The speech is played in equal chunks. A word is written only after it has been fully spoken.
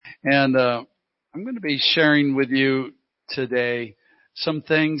And I'm going to be sharing with you today some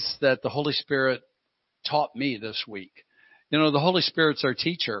things that the Holy Spirit taught me this week. You know, the Holy Spirit's our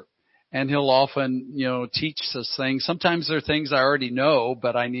teacher, and He'll often, teach us things. Sometimes there are things I already know,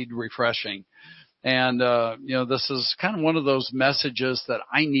 but I need refreshing. And, this is kind of one of those messages that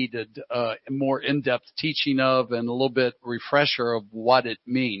I needed more in-depth teaching of and a little bit refresher of what it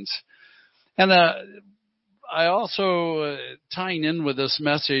means. And I also, tying in with this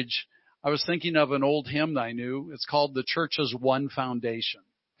message, I was thinking of an old hymn I knew. It's called The Church's One Foundation.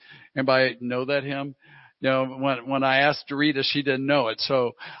 Anybody know that hymn? When I asked Rita, she didn't know it.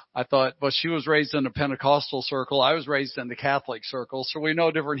 So I thought, well, she was raised in a Pentecostal circle. I was raised in the Catholic circle. So we know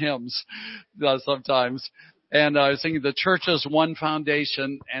different hymns sometimes. And I was thinking the church's one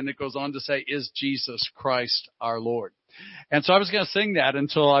foundation, and it goes on to say, is Jesus Christ our Lord. And so I was going to sing that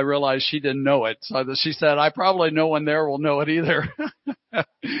until I realized she didn't know it. So she said, I probably no one there will know it either.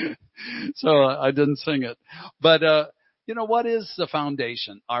 So I didn't sing it. But, what is the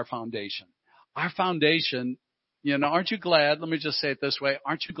foundation? Our foundation. Our foundation, aren't you glad? Let me just say it this way.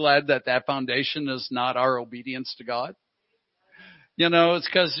 Aren't you glad that foundation is not our obedience to God? It's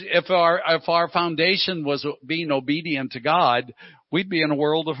because if our foundation was being obedient to God, we'd be in a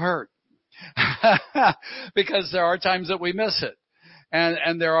world of hurt. Because there are times that we miss it.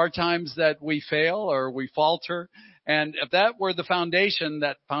 And there are times that we fail or we falter. And if that were the foundation,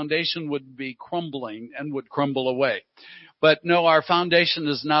 that foundation would be crumbling and would crumble away. But no, our foundation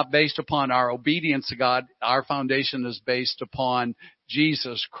is not based upon our obedience to God. Our foundation is based upon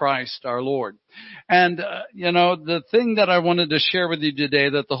Jesus Christ, our Lord. And, the thing that I wanted to share with you today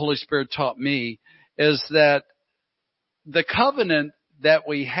that the Holy Spirit taught me is that the covenant that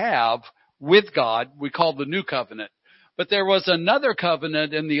we have with God, we call the new covenant. But there was another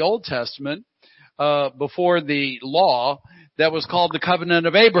covenant in the Old Testament, before the law, that was called the covenant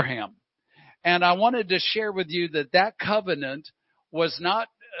of Abraham. And I wanted to share with you that covenant was not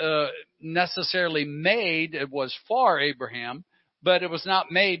necessarily made. It was for Abraham, but it was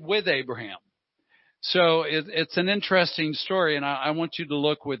not made with Abraham. So it's an interesting story, and I want you to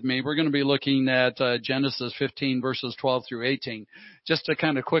look with me. We're going to be looking at Genesis 15, verses 12 through 18, just to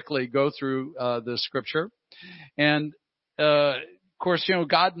kind of quickly go through the scripture. And of course,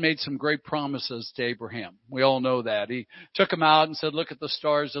 God made some great promises to Abraham. We all know that. He took him out and said, look at the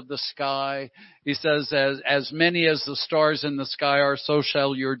stars of the sky. He says, as many as the stars in the sky are, so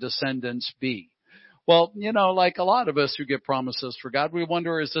shall your descendants be. Well, like a lot of us who get promises for God, we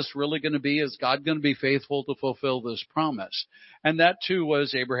wonder, is this really going to be? Is God going to be faithful to fulfill this promise? And that too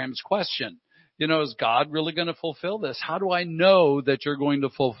was Abraham's question. Is God really going to fulfill this? How do I know that you're going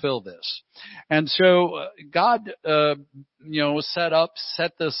to fulfill this? And so God,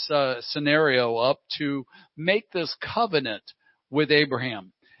 set this scenario up to make this covenant with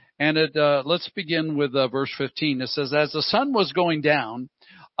Abraham. And let's begin with verse 15. It says, as the sun was going down,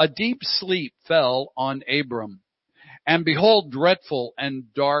 a deep sleep fell on Abram. And behold, dreadful and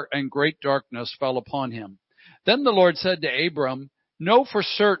great darkness fell upon him. Then the Lord said to Abram, know for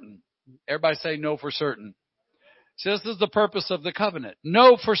certain. Everybody say, know for certain. See, this is the purpose of the covenant.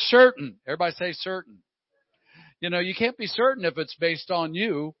 Know for certain. Everybody say certain. You can't be certain if it's based on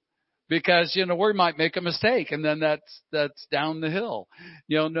you, because, we might make a mistake, and then that's down the hill.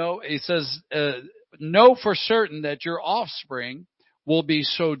 No, he says, know for certain that your offspring will be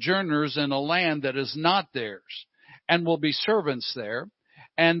sojourners in a land that is not theirs, and will be servants there,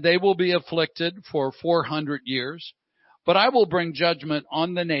 and they will be afflicted for 400 years. But I will bring judgment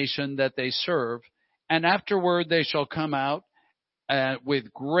on the nation that they serve, and afterward they shall come out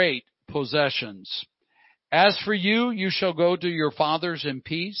with great possessions. As for you, you shall go to your fathers in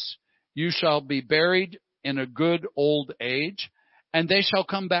peace. You shall be buried in a good old age, and they shall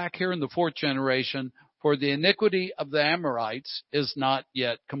come back here in the fourth generation, for the iniquity of the Amorites is not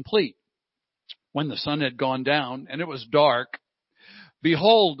yet complete. When the sun had gone down, and it was dark,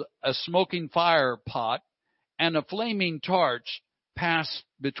 behold, a smoking fire pot and a flaming torch passed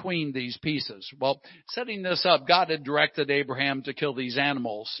between these pieces. Well, setting this up, God had directed Abraham to kill these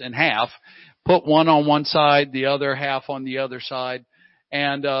animals in half, put one on one side, the other half on the other side.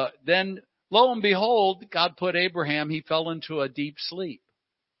 And then, lo and behold, God put Abraham, he fell into a deep sleep.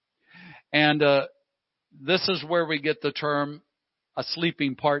 And this is where we get the term a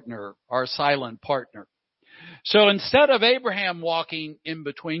sleeping partner or a silent partner. So instead of Abraham walking in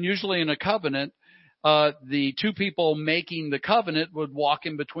between, usually in a covenant, the two people making the covenant would walk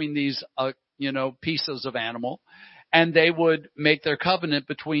in between these, pieces of animal, and they would make their covenant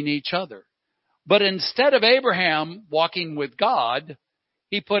between each other. But instead of Abraham walking with God,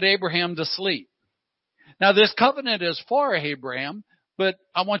 he put Abraham to sleep. Now this covenant is for Abraham, But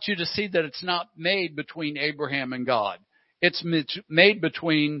I want you to see that it's not made between Abraham and God. It's made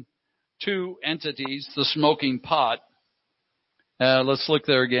between two entities, the smoking pot. Let's look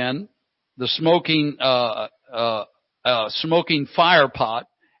there again. The smoking fire pot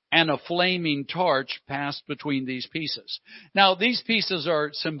and a flaming torch passed between these pieces. Now, these pieces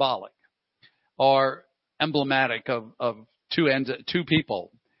are symbolic or emblematic of two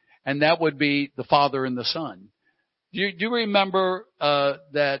people, and that would be the Father and the Son. Do you remember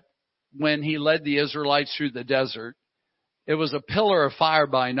that when he led the Israelites through the desert, it was a pillar of fire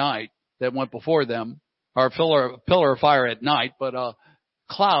by night that went before them, or a pillar of fire at night, but a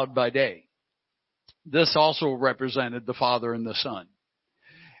cloud by day. This also represented the Father and the Son.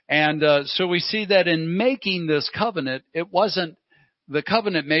 And so we see that in making this covenant, it wasn't the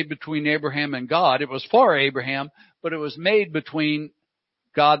covenant made between Abraham and God. It was for Abraham, but it was made between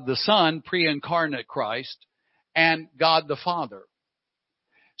God the Son, pre-incarnate Christ, and God the Father.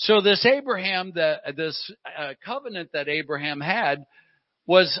 So this covenant that Abraham had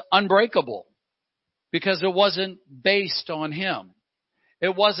was unbreakable because it wasn't based on him.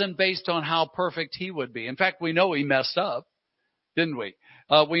 It wasn't based on how perfect he would be. In fact, we know he messed up, didn't we?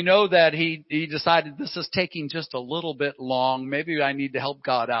 We know that he decided this is taking just a little bit long. Maybe I need to help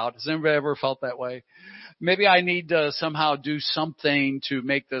God out. Has anybody ever felt that way? Maybe I need to somehow do something to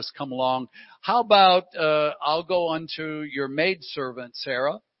make this come along. How about I'll go unto your maidservant,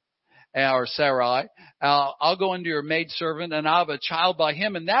 Sarah, or Sarai. I'll go unto your maidservant, and I'll have a child by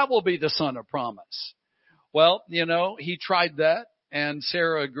him, and that will be the son of promise. Well, he tried that, and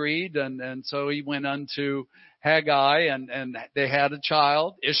Sarah agreed, and so he went unto Haggai, and they had a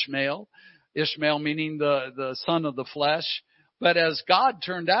child, Ishmael. Ishmael meaning the son of the flesh. But as God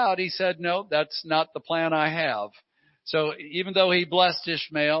turned out, he said, no, that's not the plan I have. So even though he blessed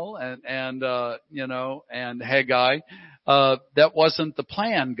Ishmael and Haggai, that wasn't the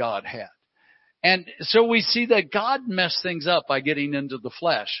plan God had. And so we see that God messed things up by getting into the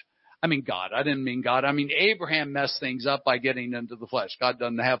flesh. I didn't mean God. Abraham messed things up by getting into the flesh. God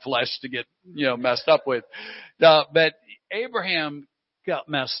doesn't have flesh to get, messed up with. But Abraham got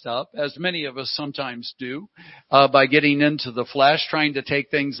messed up, as many of us sometimes do, by getting into the flesh, trying to take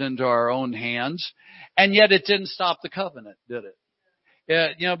things into our own hands. And yet it didn't stop the covenant, did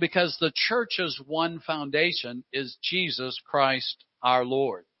it? Because the church's one foundation is Jesus Christ our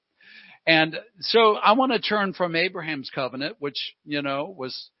Lord. And so I want to turn from Abraham's covenant, which,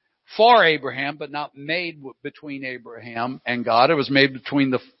 was for Abraham, but not made between Abraham and God. It was made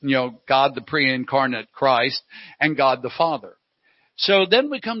between God, the pre-incarnate Christ, and God the Father. So then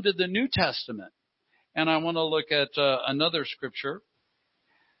we come to the New Testament, and I want to look at another scripture.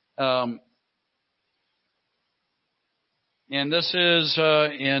 And this is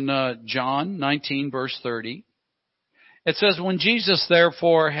in John 19, verse 30. It says, when Jesus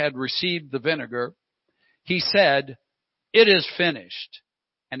therefore had received the vinegar, he said, it is finished.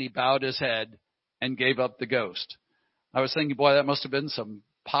 And he bowed his head and gave up the ghost. I was thinking, boy, that must have been some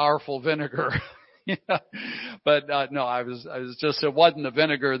powerful vinegar. But no, I was just, it wasn't the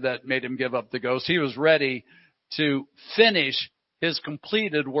vinegar that made him give up the ghost. He was ready to finish his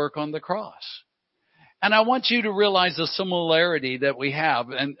completed work on the cross. And I want you to realize the similarity that we have,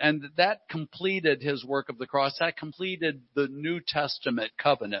 and that completed his work of the cross. That completed the New Testament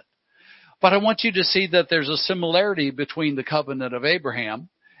covenant. But I want you to see that there's a similarity between the covenant of Abraham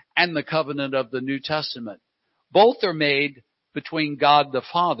and the covenant of the New Testament. Both are made between God the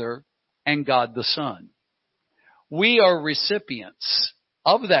Father and God the Son. We are recipients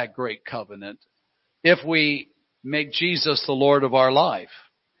of that great covenant if we make Jesus the Lord of our life.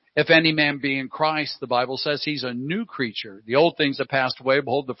 If any man be in Christ, the Bible says he's a new creature. The old things have passed away,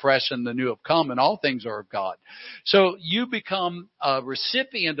 behold, the fresh and the new have come, and all things are of God. So you become a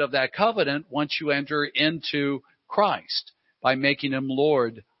recipient of that covenant once you enter into Christ by making him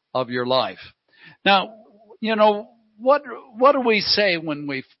Lord of your life. Now, what do we say when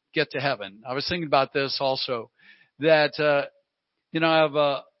we get to heaven? I was thinking about this also, that, I have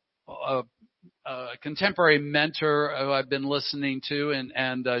a contemporary mentor who I've been listening to,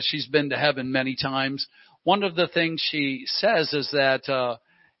 and she's been to heaven many times. One of the things she says is that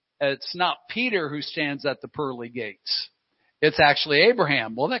it's not Peter who stands at the pearly gates. It's actually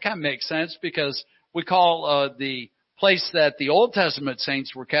Abraham. Well, that kind of makes sense because we call the place that the Old Testament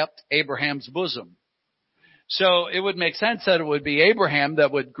saints were kept Abraham's bosom. So it would make sense that it would be Abraham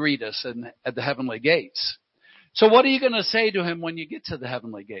that would greet us at the heavenly gates. So what are you going to say to him when you get to the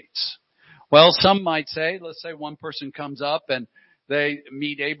heavenly gates? Well, some might say, let's say one person comes up and they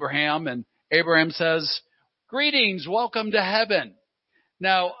meet Abraham, and Abraham says, greetings, welcome to heaven.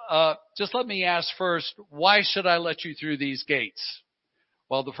 Now, just let me ask first, why should I let you through these gates?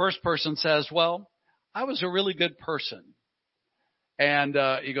 Well, the first person says, well, I was a really good person. And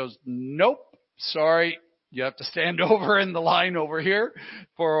he goes, nope, sorry. You have to stand over in the line over here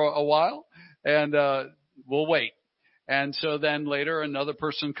for a while, and we'll wait. And so then later another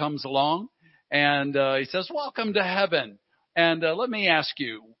person comes along, and he says, welcome to heaven. And let me ask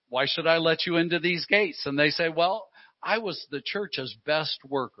you, why should I let you into these gates? And they say, well, I was the church's best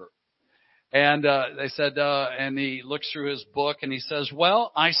worker. And they said, and he looks through his book and he says,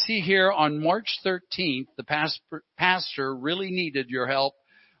 well, I see here on March 13th, the pastor really needed your help,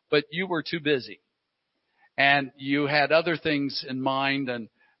 but you were too busy. And you had other things in mind and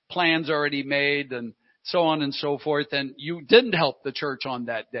plans already made and so on and so forth. And you didn't help the church on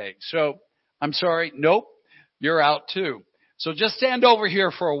that day. So I'm sorry. Nope. You're out too. So just stand over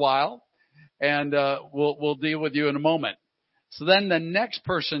here for a while and we'll deal with you in a moment. So then the next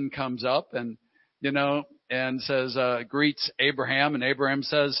person comes up and, and says, greets Abraham, and Abraham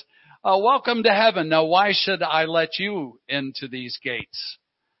says, welcome to heaven. Now, why should I let you into these gates?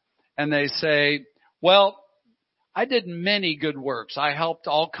 And they say, well, I did many good works. I helped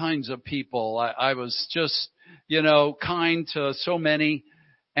all kinds of people. I was just, kind to so many.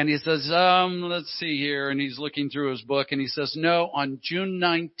 And he says, let's see here. And he's looking through his book and he says, no, on June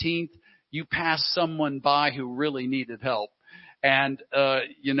 19th, you passed someone by who really needed help. And,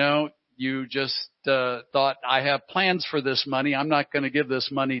 you just thought, I have plans for this money. I'm not going to give this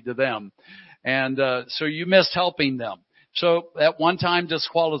money to them. And so you missed helping them. So at one time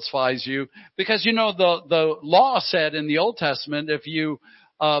disqualifies you because, the law said in the Old Testament, if you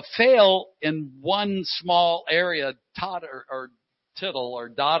fail in one small area, dot or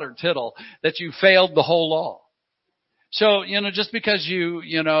tittle, that you failed the whole law. So, just because you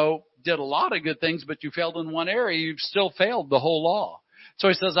did a lot of good things, but you failed in one area, you've still failed the whole law. So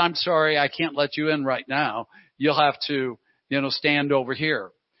he says, I'm sorry, I can't let you in right now. You'll have to, stand over here.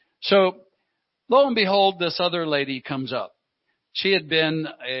 So lo and behold, this other lady comes up. She had been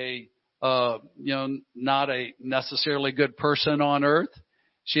not a necessarily good person on earth.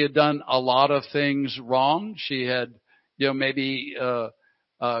 She had done a lot of things wrong. She had, maybe,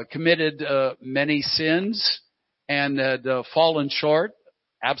 committed, many sins and had fallen short,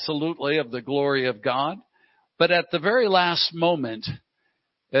 absolutely, of the glory of God. But at the very last moment,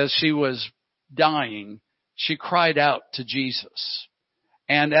 as she was dying, she cried out to Jesus.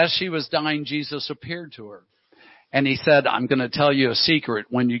 And as she was dying, Jesus appeared to her. And he said, I'm going to tell you a secret.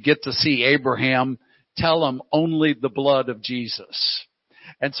 When you get to see Abraham, tell him only the blood of Jesus.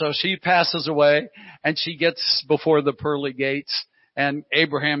 And so she passes away and she gets before the pearly gates. And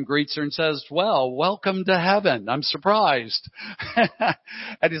Abraham greets her and says, well, welcome to heaven. I'm surprised.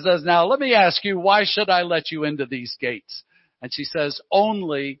 And he says, now let me ask you, why should I let you into these gates? And she says,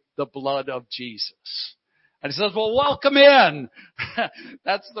 only the blood of Jesus. And he says, well, welcome in.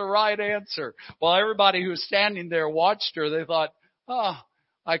 That's the right answer. Well, everybody who was standing there watched her. They thought, oh,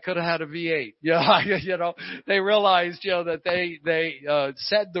 I could have had a V8. Yeah, they realized, that they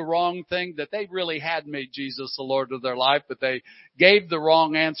said the wrong thing, that they really had made Jesus the Lord of their life, but they gave the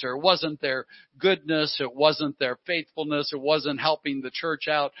wrong answer. It wasn't their goodness. It wasn't their faithfulness. It wasn't helping the church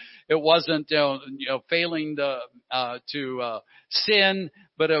out. It wasn't, failing to sin,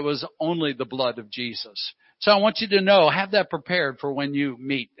 but it was only the blood of Jesus. So I want you to know, have that prepared for when you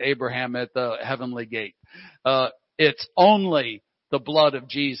meet Abraham at the heavenly gate. It's only the blood of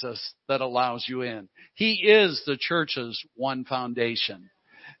Jesus that allows you in. He is the church's one foundation.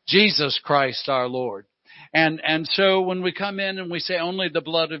 Jesus Christ our Lord. And so when we come in and we say only the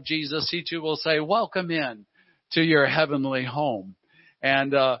blood of Jesus, he too will say, welcome in to your heavenly home.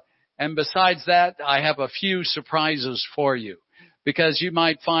 And besides that, I have a few surprises for you, because you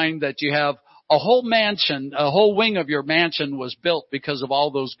might find that you have a whole mansion, a whole wing of your mansion was built because of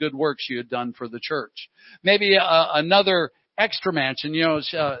all those good works you had done for the church. Maybe another extra mansion,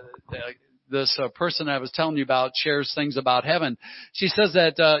 this person I was telling you about shares things about heaven. She says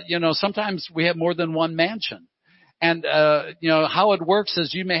that, sometimes we have more than one mansion. And, how it works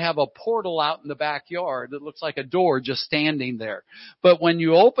is you may have a portal out in the backyard that looks like a door just standing there. But when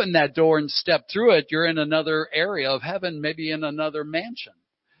you open that door and step through it, you're in another area of heaven, maybe in another mansion.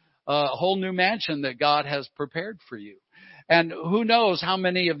 A whole new mansion that God has prepared for you. And who knows how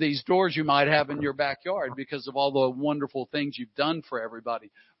many of these doors you might have in your backyard because of all the wonderful things you've done for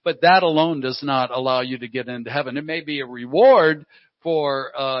everybody. But that alone does not allow you to get into heaven. It may be a reward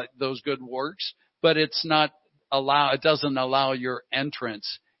for those good works, but it doesn't allow your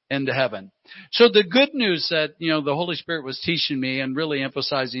entrance into heaven. So the good news that, the Holy Spirit was teaching me and really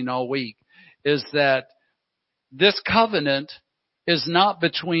emphasizing all week is that this covenant is not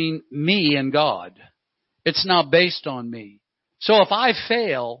between me and God. It's not based on me. So if I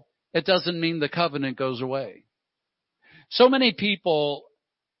fail, it doesn't mean the covenant goes away. So many people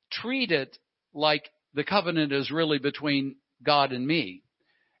treat it like the covenant is really between God and me.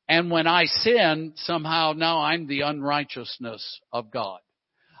 And when I sin, somehow now I'm the unrighteousness of God.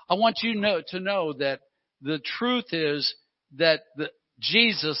 I want you to know that the truth is that the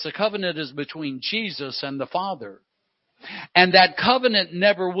covenant is between Jesus and the Father. And that covenant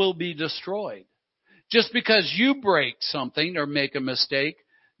never will be destroyed. Just because you break something or make a mistake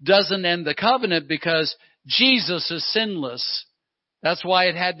doesn't end the covenant, because Jesus is sinless. That's why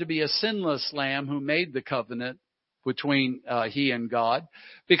it had to be a sinless lamb who made the covenant between he and God,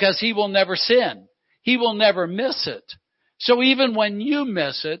 because he will never sin. He will never miss it. So even when you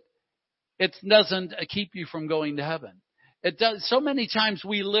miss it, it doesn't keep you from going to heaven. It does. So many times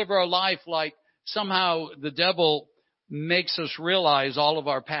we live our life like somehow the devil makes us realize all of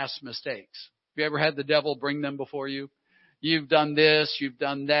our past mistakes. Have you ever had the devil bring them before you? You've done this, you've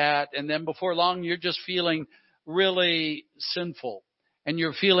done that, and then before long you're just feeling really sinful. And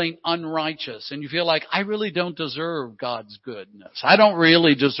you're feeling unrighteous, and you feel like, I really don't deserve God's goodness. I don't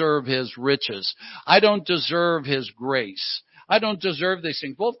really deserve His riches. I don't deserve His grace. I don't deserve these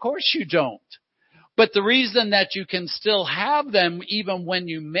things. Well, of course you don't. But the reason that you can still have them even when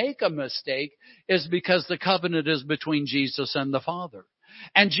you make a mistake is because the covenant is between Jesus and the Father.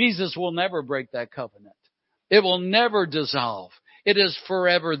 And Jesus will never break that covenant. It will never dissolve. It is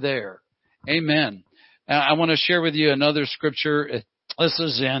forever there. Amen. I want to share with you another scripture. This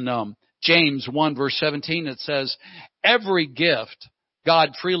is in James 1 verse 17. It says, every gift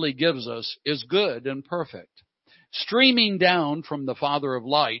God freely gives us is good and perfect, streaming down from the Father of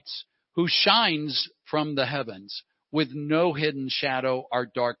lights, who shines from the heavens with no hidden shadow or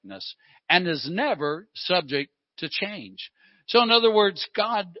darkness, and is never subject to change. So in other words,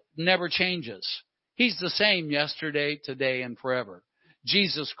 God never changes. He's the same yesterday, today, and forever.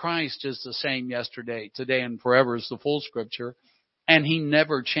 Jesus Christ is the same yesterday, today, and forever is the full scripture. And He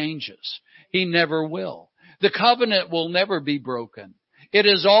never changes. He never will. The covenant will never be broken. It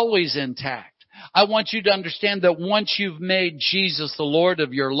is always intact. I want you to understand that once you've made Jesus the Lord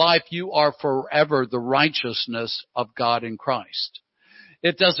of your life, you are forever the righteousness of God in Christ.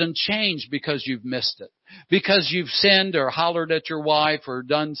 It doesn't change because you've missed it. Because you've sinned or hollered at your wife or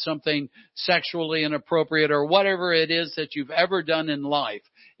done something sexually inappropriate or whatever it is that you've ever done in life,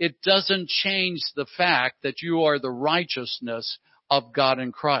 it doesn't change the fact that you are the righteousness of God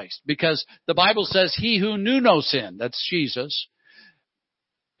in Christ. Because the Bible says, He who knew no sin, that's Jesus,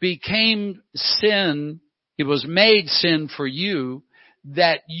 became sin. He was made sin for you,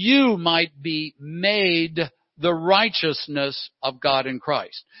 that you might be made the righteousness of God in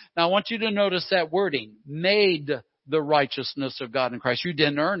Christ. Now I want you to notice that wording, made the righteousness of God in Christ. You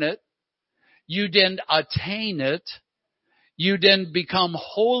didn't earn it. You didn't attain it. You didn't become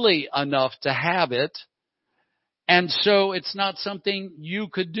holy enough to have it. And so it's not something you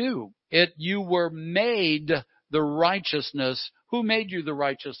could do. You were made the righteousness. Who made you the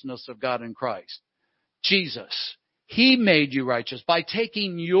righteousness of God in Christ? Jesus. He made you righteous by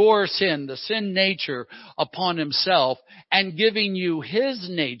taking your sin, the sin nature, upon Himself and giving you His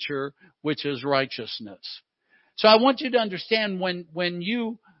nature, which is righteousness. So I want you to understand when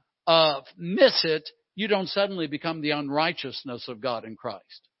you miss it, you don't suddenly become the unrighteousness of God in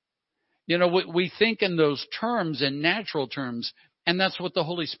Christ. You know, we think in those terms, in natural terms, and that's what the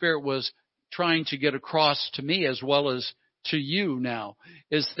Holy Spirit was trying to get across to me as well as to you now,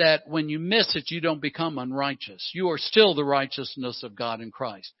 is that when you miss it, you don't become unrighteous. You are still the righteousness of God in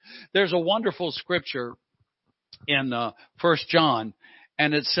Christ. There's a wonderful scripture in 1 John,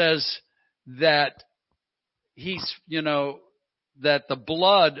 and it says that that the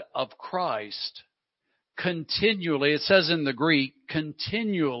blood of Christ continually, it says in the Greek,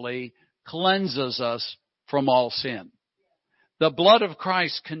 continually cleanses us from all sin. The blood of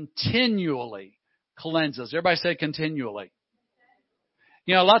Christ continually cleanses. Everybody say continually.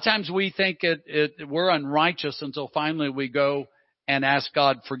 You know, a lot of times we think we're unrighteous until finally we go and ask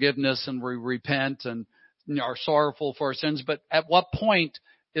God forgiveness and we repent and are sorrowful for our sins. But at what point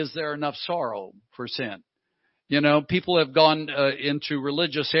is there enough sorrow for sin? You know, people have gone into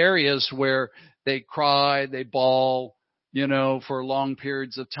religious areas where they cry, they bawl, for long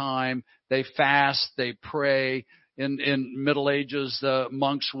periods of time. They fast, they pray. In Middle Ages, the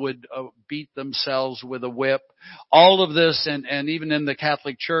monks would beat themselves with a whip. All of this, and even in the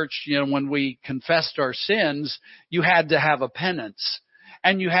Catholic Church, when we confessed our sins, you had to have a penance.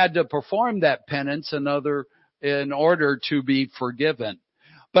 And you had to perform that penance in order to be forgiven.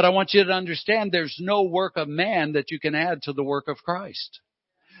 But I want you to understand there's no work of man that you can add to the work of Christ.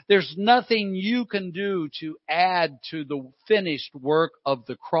 There's nothing you can do to add to the finished work of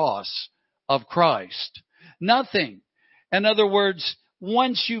the cross of Christ. Nothing. In other words,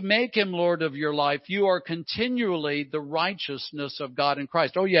 once you make Him Lord of your life, you are continually the righteousness of God in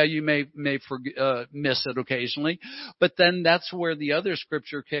Christ. Oh yeah, you may miss it occasionally, but then that's where the other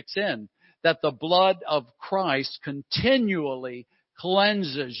scripture kicks in, that the blood of Christ continually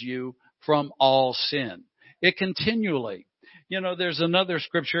cleanses you from all sin. It continually. There's another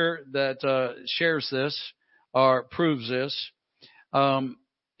scripture that shares this or proves this.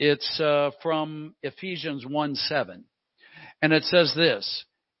 It's from Ephesians 1:7. And it says this,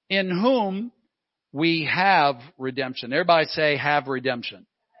 in whom we have redemption. Everybody say have redemption.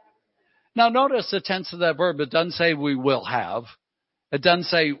 Now notice the tense of that verb. It doesn't say we will have. It doesn't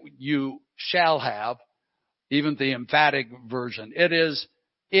say you shall have, even the emphatic version. It is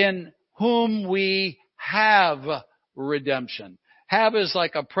in whom we have redemption. Have is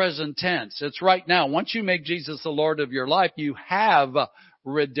like a present tense. It's right now. Once you make Jesus the Lord of your life, you have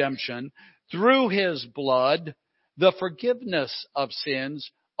redemption through His blood, the forgiveness of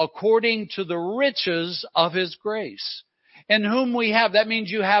sins according to the riches of His grace. In whom we have, that means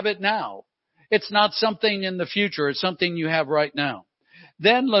you have it now. It's not something in the future. It's something you have right now.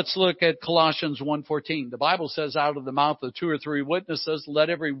 Then let's look at Colossians 1:14. The Bible says, out of the mouth of 2 or 3 witnesses, let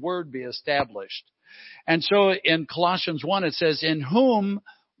every word be established. And so in Colossians 1, it says, in whom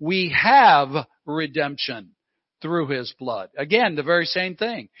we have redemption through His blood. Again, the very same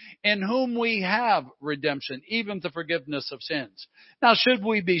thing. In whom we have redemption, even the forgiveness of sins. Now, should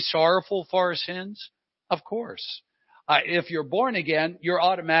we be sorrowful for our sins? Of course. If you're born again, you're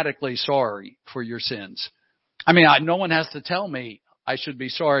automatically sorry for your sins. No one has to tell me I should be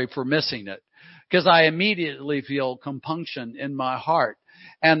sorry for missing it, because I immediately feel compunction in my heart.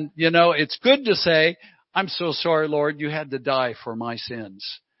 And, it's good to say, I'm so sorry, Lord, you had to die for my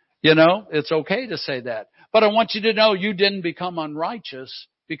sins. It's okay to say that. But I want you to know you didn't become unrighteous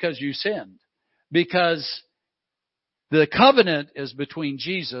because you sinned. Because the covenant is between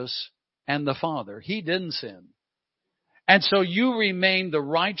Jesus and the Father. He didn't sin. And so you remain the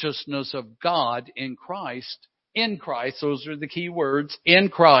righteousness of God in Christ. In Christ, those are the key words, in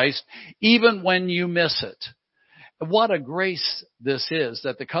Christ, even when you miss it. What a grace this is,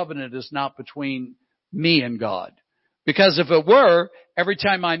 that the covenant is not between me and God. Because if it were, every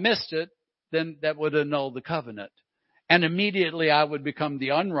time I missed it, then that would annul the covenant. And immediately I would become the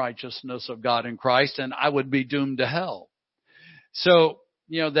unrighteousness of God in Christ, and I would be doomed to hell. So,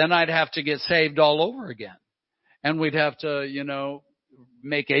 then I'd have to get saved all over again. And we'd have to,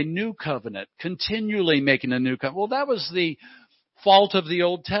 make a new covenant, continually making a new covenant. Well, that was the fault of the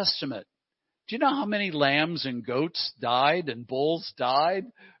Old Testament. Do you know how many lambs and goats died and bulls died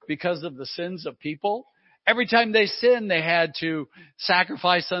because of the sins of people? Every time they sinned, they had to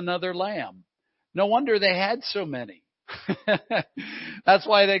sacrifice another lamb. No wonder they had so many. That's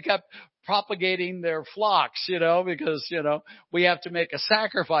why they kept propagating their flocks, because, we have to make a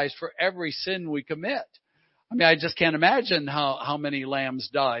sacrifice for every sin we commit. I just can't imagine how many lambs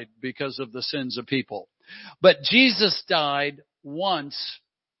died because of the sins of people. But Jesus died once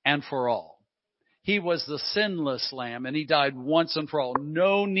and for all. He was the sinless lamb, and He died once and for all.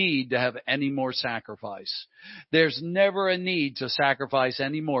 No need to have any more sacrifice. There's never a need to sacrifice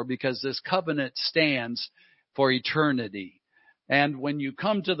anymore, because this covenant stands for eternity. And when you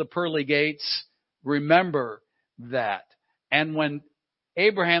come to the pearly gates, remember that. And when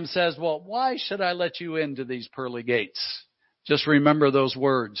Abraham says, well, why should I let you into these pearly gates? Just remember those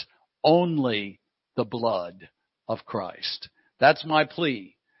words, only the blood of Christ. That's my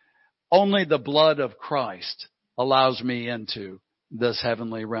plea. Only the blood of Christ allows me into this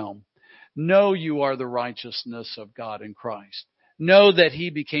heavenly realm. Know you are the righteousness of God in Christ. Know that He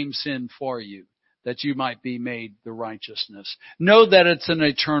became sin for you, that you might be made the righteousness. Know that it's an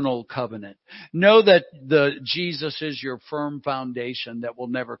eternal covenant. Know that Jesus is your firm foundation that will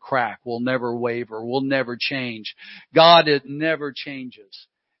never crack, will never waver, will never change. God, it never changes.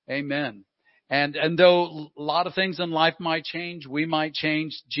 Amen. And though a lot of things in life might change, we might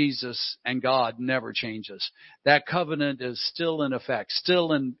change, Jesus and God never changes. That covenant is still in effect,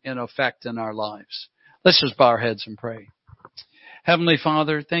 in our lives. Let's just bow our heads and pray. Heavenly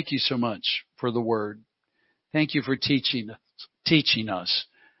Father, thank you so much for the word. Thank you for teaching us.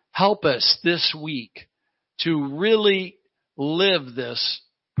 Help us this week to really live this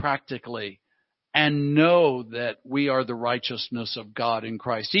practically and know that we are the righteousness of God in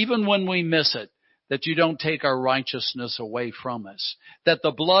Christ. Even when we miss it, that you don't take our righteousness away from us. That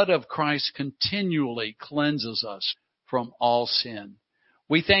the blood of Christ continually cleanses us from all sin.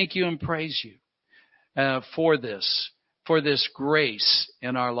 We thank you and praise you for this. for this grace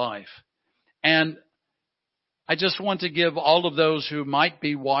in our life. And I just want to give all of those who might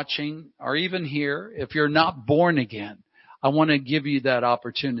be watching or even here, if you're not born again, I want to give you that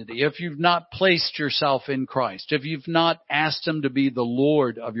opportunity. If you've not placed yourself in Christ, if you've not asked Him to be the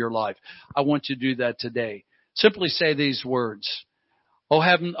Lord of your life, I want you to do that today. Simply say these words. Oh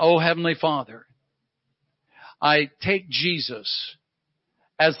Heavenly Father, I take Jesus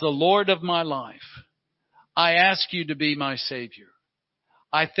as the Lord of my life. I ask you to be my Savior.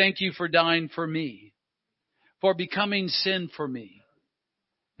 I thank you for dying for me, for becoming sin for me,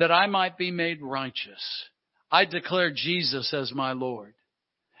 that I might be made righteous. I declare Jesus as my Lord.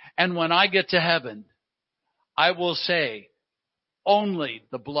 And when I get to heaven, I will say, only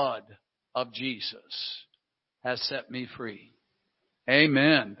the blood of Jesus has set me free.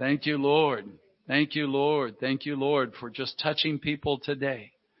 Amen. Thank you, Lord. Thank you, Lord. Thank you, Lord, for just touching people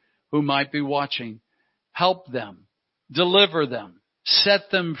today who might be watching. Help them. Deliver them.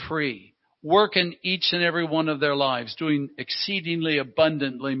 Set them free. Work in each and every one of their lives, doing exceedingly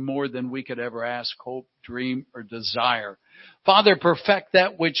abundantly more than we could ever ask, hope, dream, or desire. Father, perfect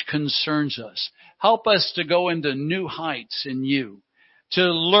that which concerns us. Help us to go into new heights in you, to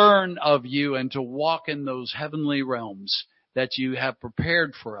learn of you and to walk in those heavenly realms that you have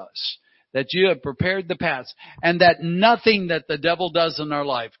prepared for us, that you have prepared the paths, and that nothing that the devil does in our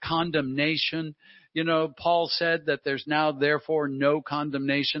life, condemnation. You know, Paul said that there's now therefore no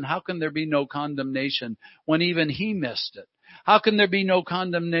condemnation. How can there be no condemnation when even he missed it? How can there be no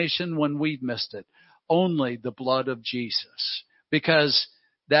condemnation when we've missed it? Only the blood of Jesus, because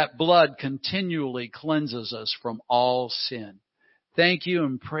that blood continually cleanses us from all sin. Thank you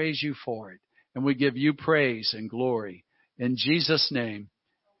and praise you for it. And we give you praise and glory. In Jesus' name,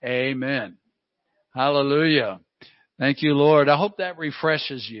 amen. Hallelujah. Thank you, Lord. I hope that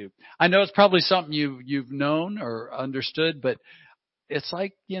refreshes you. I know it's probably something you've known or understood, but it's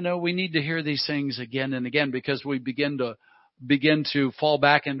like, we need to hear these things again and again because we begin to fall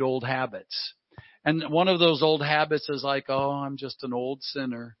back into old habits. And one of those old habits is like, oh, I'm just an old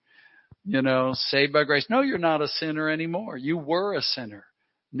sinner, saved by grace. No, you're not a sinner anymore. You were a sinner.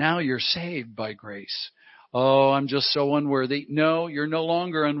 Now you're saved by grace. Oh, I'm just so unworthy. No, you're no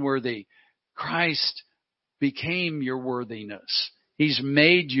longer unworthy. Christ became your worthiness. He's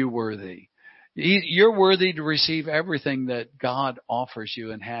made you worthy. You're worthy to receive everything that God offers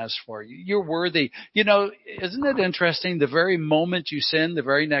you and has for you. You're worthy. Isn't it interesting? The very moment you sin, the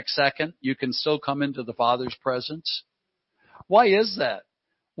very next second, you can still come into the Father's presence. Why is that?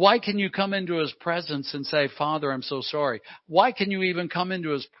 Why can you come into His presence and say, Father, I'm so sorry? Why can you even come into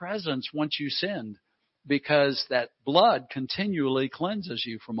His presence once you sinned? Because that blood continually cleanses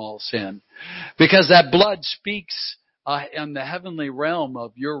you from all sin. Because that blood speaks in the heavenly realm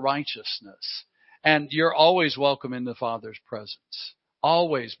of your righteousness. And you're always welcome in the Father's presence.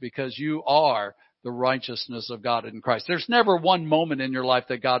 Always, because you are the righteousness of God in Christ. There's never one moment in your life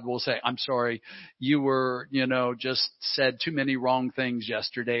that God will say, I'm sorry, you were, just said too many wrong things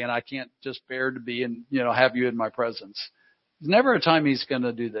yesterday and I can't just bear to be and, have you in my presence. There's never a time He's going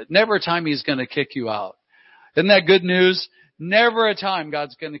to do that. Never a time He's going to kick you out. Isn't that good news? Never a time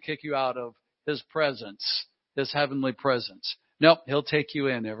God's going to kick you out of His presence, His heavenly presence. Nope, He'll take you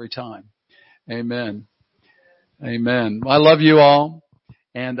in every time. Amen. Amen. I love you all.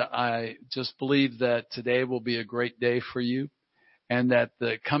 And I just believe that today will be a great day for you and that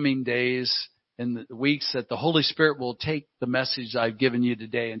the coming days and the weeks that the Holy Spirit will take the message I've given you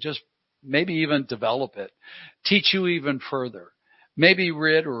today and just maybe even develop it, teach you even further, maybe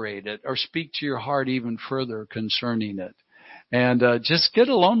reiterate it or speak to your heart even further concerning it. And just get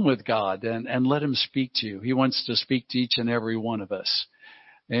alone with God and let Him speak to you. He wants to speak to each and every one of us.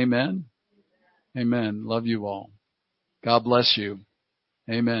 Amen. Amen. Love you all. God bless you.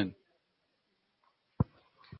 Amen.